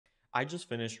I just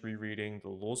finished rereading The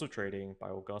Laws of Trading by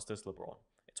Augustus LeBron.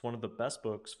 It's one of the best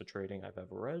books for trading I've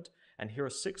ever read, and here are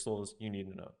 6 laws you need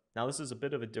to know. Now, this is a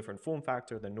bit of a different form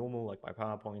factor than normal, like my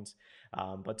PowerPoints,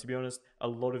 but to be honest, a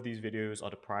lot of these videos are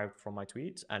deprived from my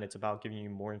tweets, and it's about giving you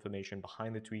more information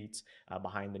behind the tweets,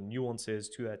 behind the nuances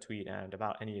to that tweet, and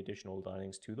about any additional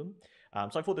learnings to them.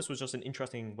 So I thought this was just an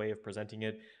interesting way of presenting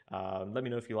it. Let me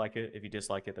know if you like it. If you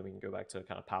dislike it, then we can go back to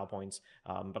kind of PowerPoints.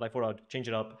 But I thought I'd change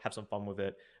it up, have some fun with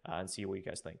it, and see what you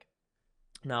guys think.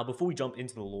 Now, before we jump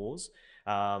into the laws,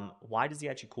 why does he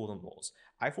actually call them laws?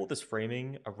 I thought this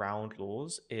framing around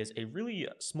laws is a really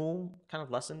small kind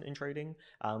of lesson in trading,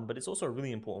 but it's also a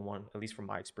really important one, at least from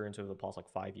my experience over the past like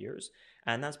 5 years,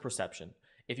 and that's perception.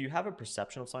 If you have a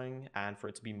perception of something and for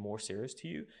it to be more serious to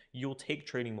you, you'll take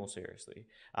trading more seriously.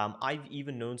 I've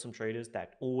even known some traders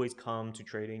that always come to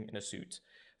trading in a suit.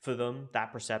 For them,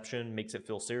 that perception makes it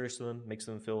feel serious to them, makes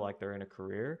them feel like they're in a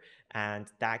career, and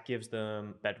that gives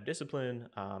them better discipline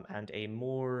and a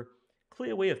more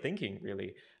clear way of thinking,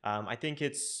 really. I think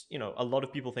it's, a lot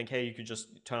of people think, hey, you could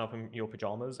just turn up in your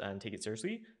pajamas and take it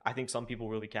seriously. I think some people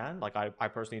really can. Like, I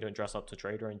personally don't dress up to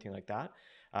trade or anything like that.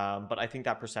 But I think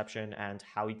that perception and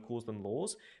how he calls them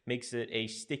laws makes it a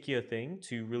stickier thing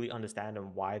to really understand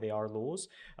and why they are laws.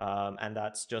 And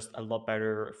that's just a lot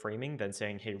better framing than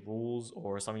saying, hey, rules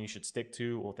or something you should stick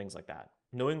to or things like that.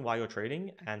 Knowing why you're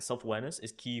trading and self-awareness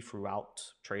is key throughout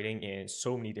trading in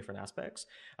so many different aspects.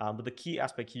 But the key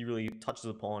aspect he really touches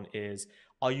upon is,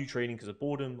 are you trading because of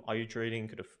boredom? Are you trading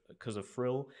because of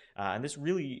thrill? And this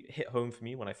really hit home for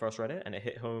me when I first read it, and it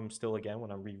hit home still again when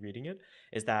I'm rereading it,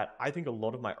 is that I think a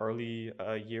lot of my early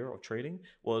year of trading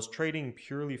was trading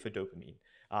purely for dopamine.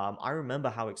 I remember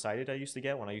how excited I used to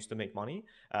get when I used to make money,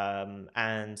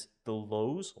 and the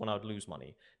lows when I would lose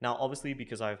money. Now, obviously,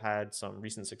 because I've had some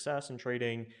recent success in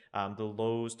trading, the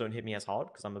lows don't hit me as hard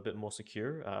because I'm a bit more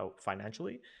secure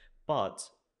financially. But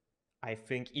I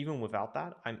think even without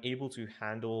that, I'm able to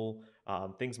handle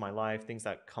things in my life, things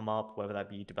that come up, whether that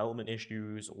be development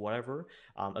issues or whatever,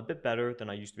 a bit better than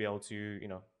I used to be able to,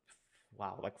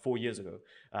 wow, like 4 years ago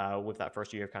with that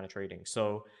first year of kind of trading.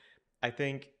 So I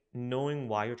think knowing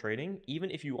why you're trading,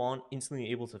 even if you aren't instantly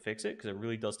able to fix it, because it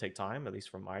really does take time, at least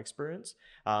from my experience,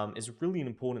 is really an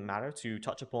important matter to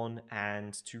touch upon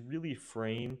and to really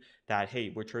frame that,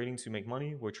 hey, we're trading to make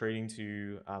money, we're trading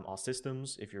to our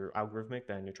systems. If you're algorithmic,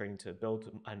 then you're trading to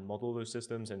build and model those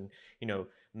systems and,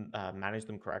 manage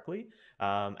them correctly.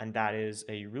 And that is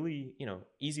a really,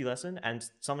 easy lesson and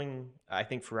something I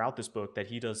think throughout this book that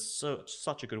he does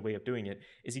such a good way of doing it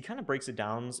is he kind of breaks it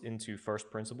down into first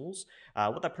principles.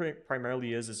 What that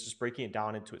primarily is just breaking it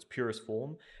down into its purest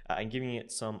form and giving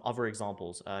it some other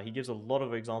examples. He gives a lot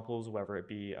of examples, whether it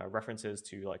be references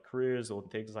to like careers or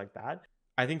things like that.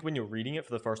 I think when you're reading it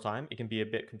for the first time, it can be a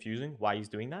bit confusing why he's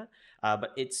doing that.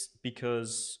 But it's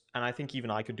because, and I think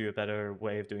even I could do a better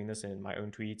way of doing this in my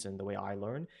own tweets and the way I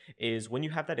learn, is when you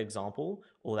have that example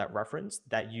or that reference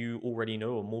that you already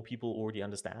know or more people already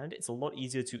understand, it's a lot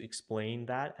easier to explain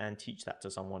that and teach that to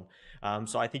someone.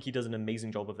 So I think he does an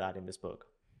amazing job of that in this book.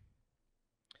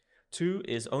 Two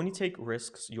is only take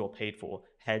risks you're paid for,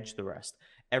 hedge the rest.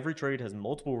 Every trade has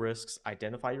multiple risks,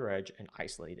 identify your edge, and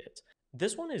isolate it.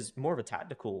 This one is more of a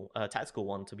tactical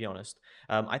one, to be honest.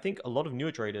 I think a lot of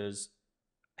newer traders,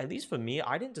 at least for me,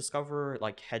 I didn't discover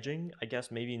like hedging, I guess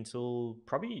maybe until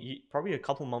probably a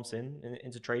couple months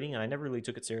into trading, and I never really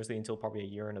took it seriously until probably a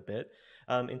year and a bit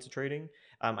into trading.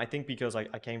 I think because I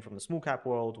came from the small cap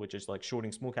world, which is like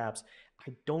shorting small caps,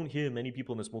 I don't hear many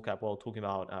people in the small cap world talking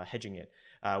about hedging it,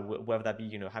 whether that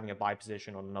be having a buy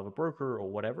position on another broker or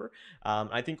whatever.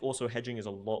 I think also hedging is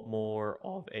a lot more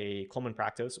of a common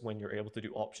practice when you're able to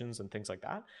do options and things like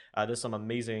that. There's some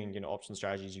amazing option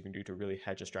strategies you can do to really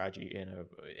hedge a strategy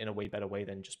in a way better way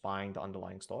than just buying the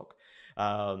underlying stock.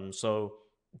 So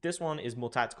this one is more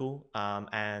tactical,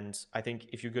 and I think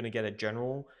if you're going to get a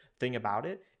general thing about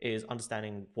it is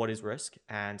understanding what is risk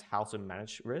and how to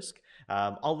manage risk.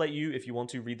 I'll let you, if you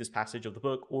want to, read this passage of the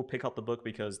book or pick up the book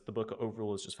because the book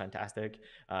overall is just fantastic.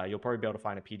 You'll probably be able to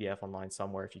find a PDF online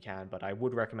somewhere if you can, but I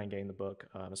would recommend getting the book,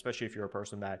 especially if you're a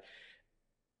person that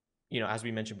as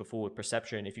we mentioned before with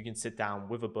perception, if you can sit down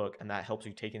with a book and that helps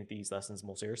you take these lessons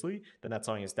more seriously, then that's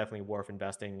something that's definitely worth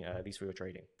investing, at least for your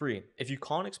trading. Three, if you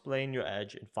can't explain your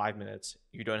edge in 5 minutes,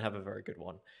 you don't have a very good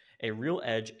one. A real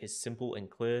edge is simple and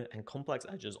clear, and complex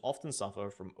edges often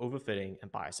suffer from overfitting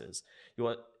and biases. You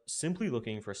are simply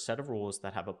looking for a set of rules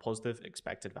that have a positive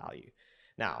expected value.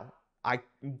 Now, I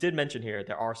did mention here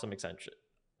there are some exceptions.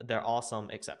 There are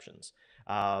some exceptions.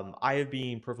 I have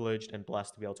been privileged and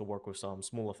blessed to be able to work with some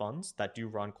smaller funds that do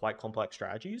run quite complex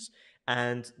strategies,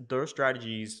 and those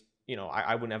strategies,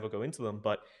 I wouldn't ever go into them,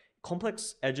 but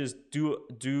complex edges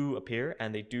do appear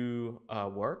and they do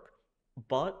work,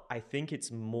 but I think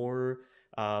it's more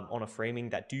on a framing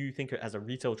that, do you think as a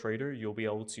retail trader you'll be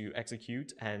able to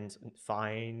execute and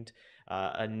find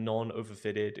a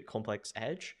non-overfitted complex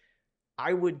edge?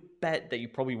 I would bet that you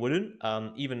probably wouldn't.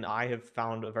 Even I have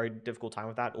found a very difficult time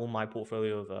with that. All my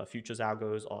portfolio of futures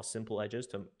algos are simple edges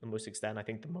to the most extent. I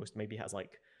think the most maybe has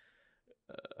like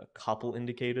a couple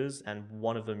indicators, and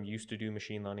one of them used to do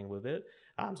machine learning with it.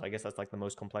 So I guess that's like the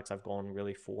most complex I've gone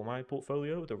really for my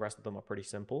portfolio. The rest of them are pretty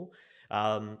simple.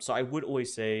 So I would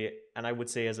always say, and I would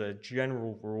say as a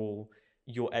general rule,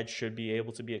 your edge should be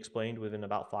able to be explained within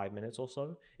about 5 minutes or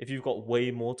so. If you've got way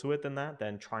more to it than that,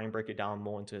 then try and break it down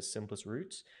more into its simplest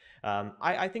roots.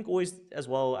 I think always, as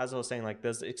well as I was saying, like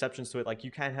there's exceptions to it. Like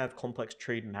you can have complex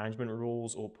trade management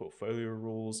rules or portfolio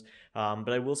rules, but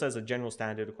I will say as a general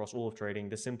standard across all of trading,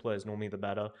 the simpler is normally the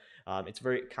better. It's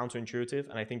very counterintuitive,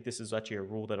 and I think this is actually a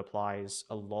rule that applies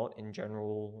a lot in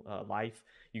general life.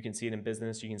 You can see it in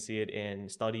business, you can see it in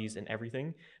studies and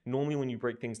everything. Normally, when you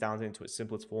break things down into its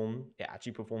simplest form, it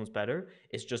actually performs better.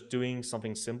 It's just doing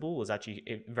something simple is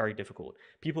actually very difficult.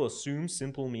 People assume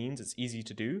simple means it's easy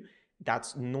to do.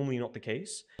 That's normally not the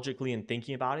case. Logically and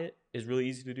thinking about it is really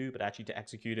easy to do, but actually to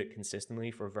execute it consistently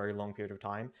for a very long period of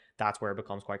time, that's where it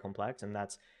becomes quite complex. And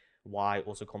that's why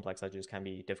also complex edges can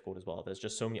be difficult as well. There's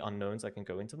just so many unknowns that can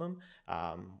go into them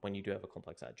when you do have a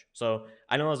complex edge. So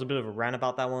I know I was a bit of a rant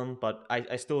about that one, but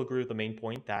I still agree with the main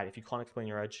point that if you can't explain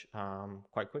your edge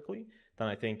quite quickly, then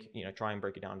I think try and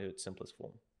break it down to its simplest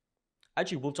form.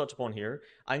 Actually, we'll touch upon here.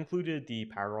 I included the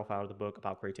paragraph out of the book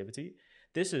about creativity.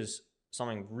 This is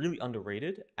something really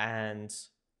underrated, and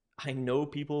I know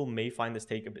people may find this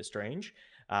take a bit strange.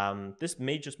 This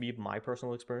may just be my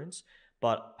personal experience,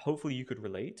 but hopefully you could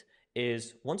relate.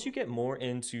 Is once you get more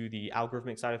into the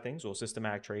algorithmic side of things or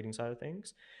systematic trading side of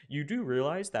things, you do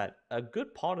realize that a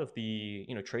good part of the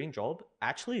trading job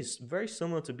actually is very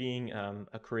similar to being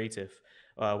a creative,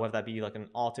 whether that be like an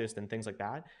artist and things like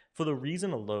that. For the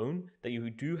reason alone that you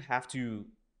do have to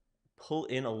pull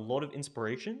in a lot of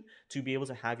inspiration to be able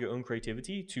to have your own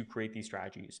creativity to create these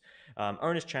strategies.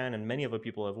 Ernest Chan and many other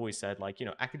people have always said, like,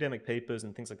 academic papers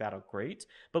and things like that are great,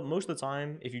 but most of the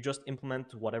time, if you just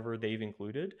implement whatever they've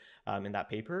included in that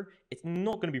paper, it's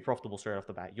not going to be profitable straight off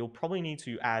the bat. You'll probably need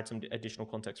to add some additional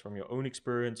context from your own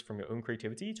experience, from your own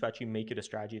creativity to actually make it a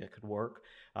strategy that could work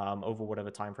over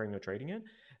whatever time frame you're trading it.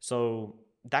 So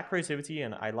that creativity,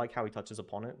 and I like how he touches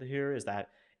upon it here, is that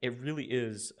it really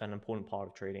is an important part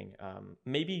of trading.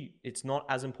 Maybe it's not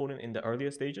as important in the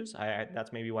earlier stages.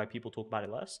 That's maybe why people talk about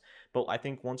it less. But I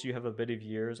think once you have a bit of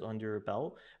years under your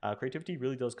belt, creativity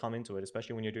really does come into it,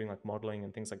 especially when you're doing like modeling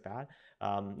and things like that.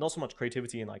 Not so much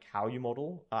creativity in like how you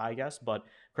model, I guess, but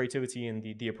creativity in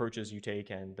the approaches you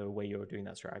take and the way you're doing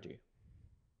that strategy.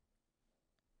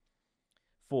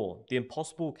 4. The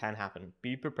impossible can happen.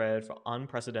 Be prepared for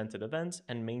unprecedented events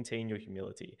and maintain your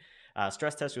humility.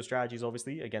 Stress test your strategies,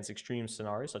 obviously, against extreme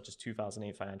scenarios such as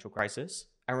 2008 financial crisis.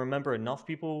 And remember, enough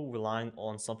people relying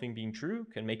on something being true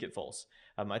can make it false.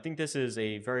 I think this is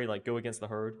a very like go against the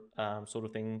herd sort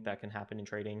of thing that can happen in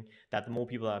trading. That the more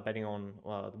people are betting on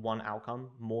one outcome,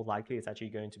 more likely it's actually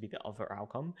going to be the other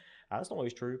outcome. That's not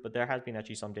always true, but there has been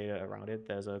actually some data around it.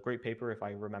 There's a great paper. If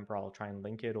I remember, I'll try and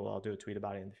link it, or I'll do a tweet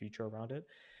about it in the future around it.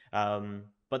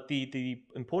 But the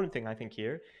important thing I think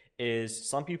here is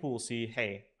some people will see,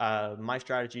 hey, my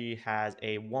strategy has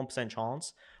a 1%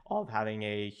 chance of having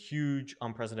a huge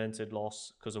unprecedented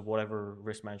loss because of whatever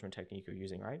risk management technique you're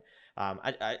using, right?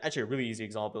 Actually, a really easy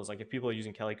example is like if people are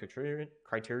using Kelly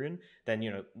criterion,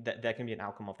 then that can be an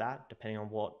outcome of that, depending on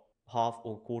what half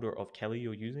or quarter of Kelly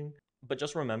you're using. But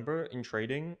just remember, in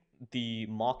trading, the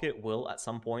market will at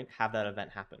some point have that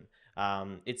event happen.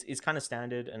 It's kind of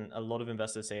standard, and a lot of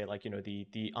investors say like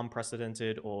the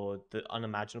unprecedented or the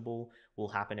unimaginable will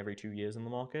happen every 2 years in the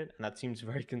market, and that seems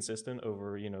very consistent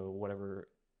over whatever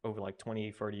over like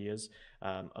 20, 30 years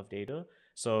of data.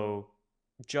 So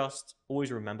just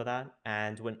always remember that,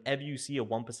 and whenever you see a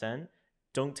 1%,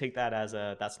 don't take that as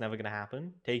a that's never going to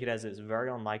happen. Take it as it's very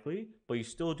unlikely, but you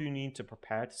still do need to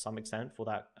prepare to some extent for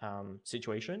that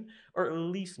situation, or at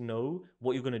least know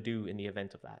what you're going to do in the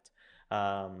event of that.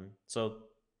 So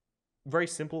very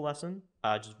simple lesson,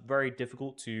 just very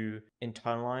difficult to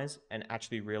internalize and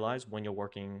actually realize when you're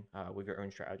working with your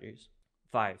own strategies.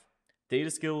 5. Data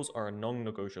skills are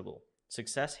non-negotiable.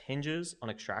 Success hinges on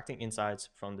extracting insights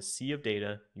from the sea of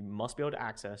data you must be able to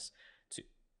access to.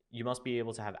 You must be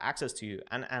able to have access to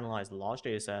and analyze large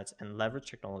data sets and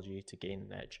leverage technology to gain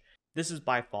an edge. This is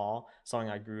by far something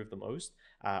I agree with the most.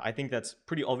 I think that's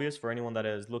pretty obvious for anyone that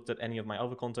has looked at any of my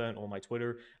other content or my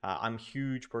Twitter. I'm a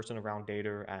huge person around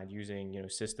data and using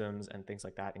systems and things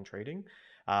like that in trading.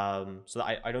 So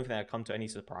I don't think that come to any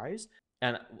surprise.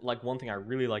 And like one thing I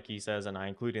really like he says, and I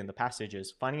include in the passage,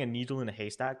 is finding a needle in a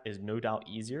haystack is no doubt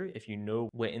easier if you know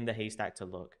where in the haystack to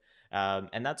look.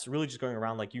 And that's really just going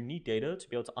around like you need data to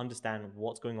be able to understand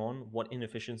what's going on, what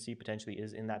inefficiency potentially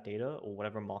is in that data or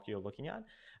whatever market you're looking at.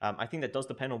 I think that does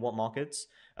depend on what markets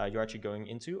you're actually going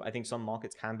into. I think some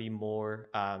markets can be more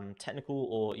technical,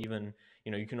 or even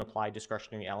you can apply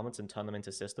discretionary elements and turn them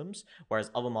into systems, whereas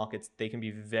other markets, they can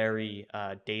be very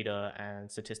data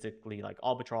and statistically like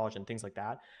arbitrage and things like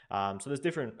that. So there's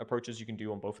different approaches you can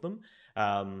do on both of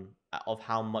them, of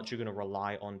how much you're going to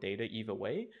rely on data either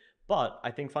way. But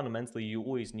I think fundamentally you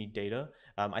always need data.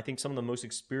 I think some of the most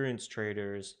experienced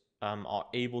traders are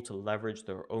able to leverage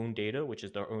their own data, which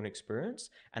is their own experience,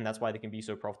 and that's why they can be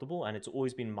so profitable. And it's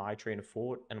always been my train of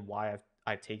thought, and why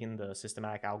I've taken the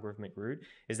systematic algorithmic route,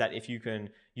 is that if you can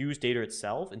use data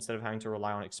itself instead of having to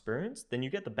rely on experience, then you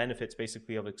get the benefits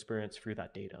basically of experience through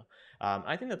that data.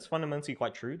 I think that's fundamentally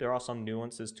quite true. There are some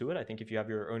nuances to it. I think if you have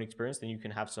your own experience, then you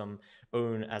can have some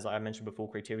own, as I mentioned before,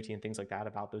 creativity and things like that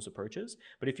about those approaches.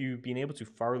 But if you've been able to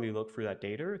thoroughly look through that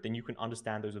data, then you can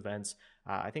understand those events,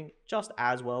 I think, just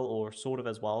as well, or sort of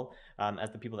as well, as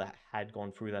the people that had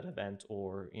gone through that event,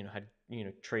 or had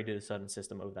traded a certain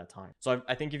system over that time. So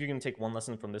I think if you can take one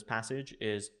lesson from this passage,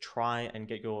 is try and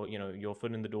get your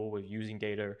foot in the door with using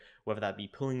data, whether that be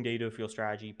pulling data for your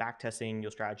strategy, backtesting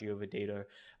your strategy over data,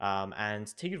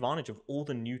 and take advantage of all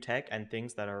the new tech and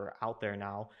things that are out there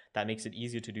now that makes it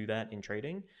easier to do that in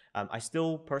trading. I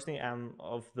still personally am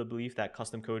of the belief that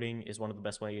custom coding is one of the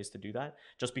best ways to do that,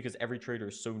 just because every trader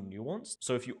is so nuanced.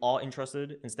 So if you are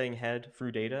interested in staying ahead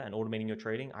through data and automating your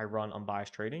trading, I run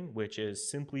Unbiased Trading, which is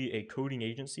simply a coding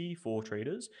agency for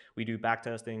traders. We do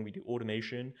backtesting, we do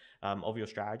automation of your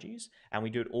strategies, and we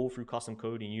do it all through custom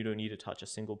code, and you don't need to touch a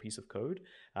single piece of code.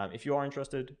 If you are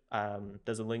interested,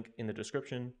 there's a link in the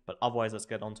description, but otherwise, let's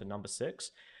get on to number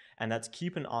 6, and that's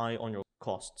keep an eye on your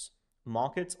costs.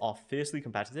 Markets are fiercely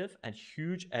competitive, and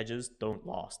huge edges don't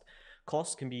last.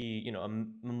 Costs can be, a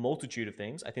multitude of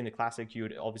things. I think the classic you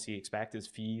would obviously expect is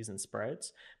fees and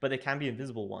spreads, but there can be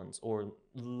invisible ones or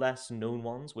less known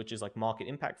ones, which is like market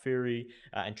impact theory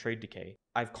and trade decay.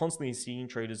 I've constantly seen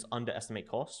traders underestimate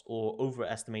costs or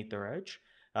overestimate their edge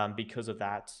because of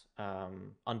that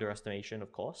underestimation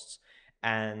of costs.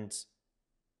 And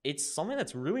it's something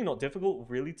that's really not difficult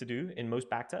really to do in most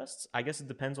backtests. I guess it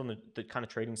depends on the kind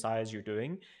of trading size you're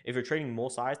doing. If you're trading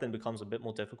more size, then it becomes a bit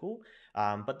more difficult.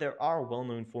 But there are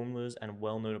well-known formulas and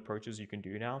well-known approaches you can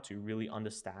do now to really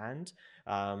understand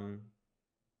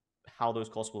how those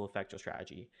costs will affect your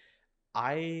strategy.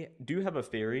 I do have a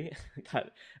theory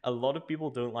that a lot of people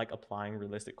don't like applying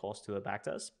realistic costs to a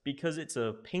backtest because it's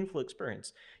a painful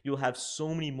experience. You'll have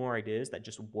so many more ideas that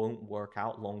just won't work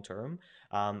out long term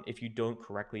if you don't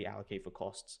correctly allocate for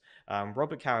costs.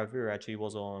 Robert Caravir actually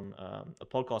was on a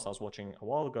podcast I was watching a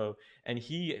while ago, and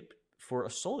he, for a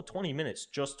solid 20 minutes,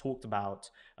 just talked about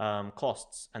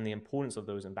costs and the importance of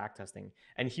those in backtesting.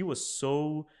 And he was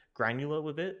so granular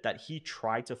with it that he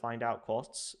tried to find out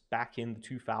costs back in the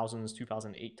 2000s,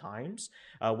 2008 times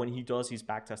when he does his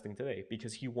backtesting today,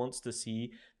 because he wants to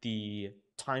see the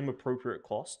time appropriate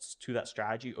costs to that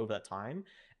strategy over that time.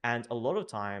 And a lot of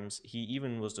times he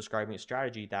even was describing a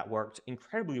strategy that worked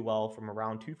incredibly well from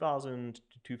around 2000 to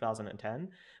 2010,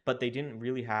 but they didn't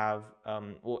really have,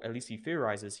 or at least he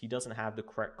theorizes, he doesn't have the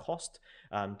correct cost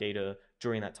data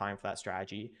during that time for that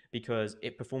strategy, because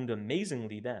it performed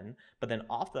amazingly then, but then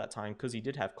after that time, because he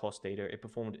did have cost data, it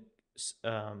performed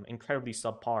incredibly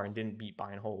subpar and didn't beat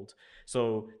buy and hold.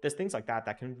 So there's things like that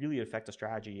that can really affect a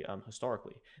strategy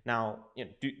historically. Now,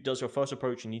 does your first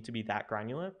approach need to be that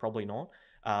granular? Probably not.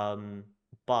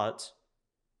 But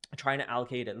trying to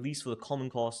allocate at least for the common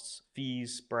costs,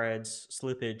 fees, spreads,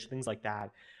 slippage, things like that,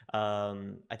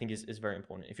 I think is very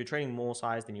important. If you're trading more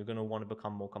size, then you're going to want to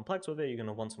become more complex with it. You're going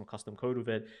to want some custom code with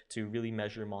it to really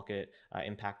measure market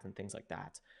impact and things like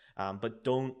that. But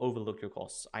don't overlook your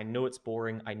costs. I know it's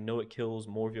boring. I know it kills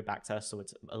more of your backtests, so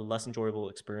it's a less enjoyable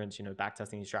experience,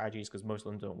 backtesting these strategies, because most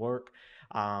of them don't work.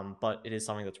 But it is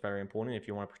something that's very important if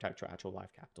you want to protect your actual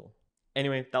live capital.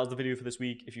 Anyway, that was the video for this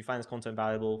week. If you find this content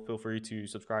valuable, feel free to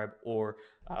subscribe or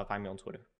find me on Twitter.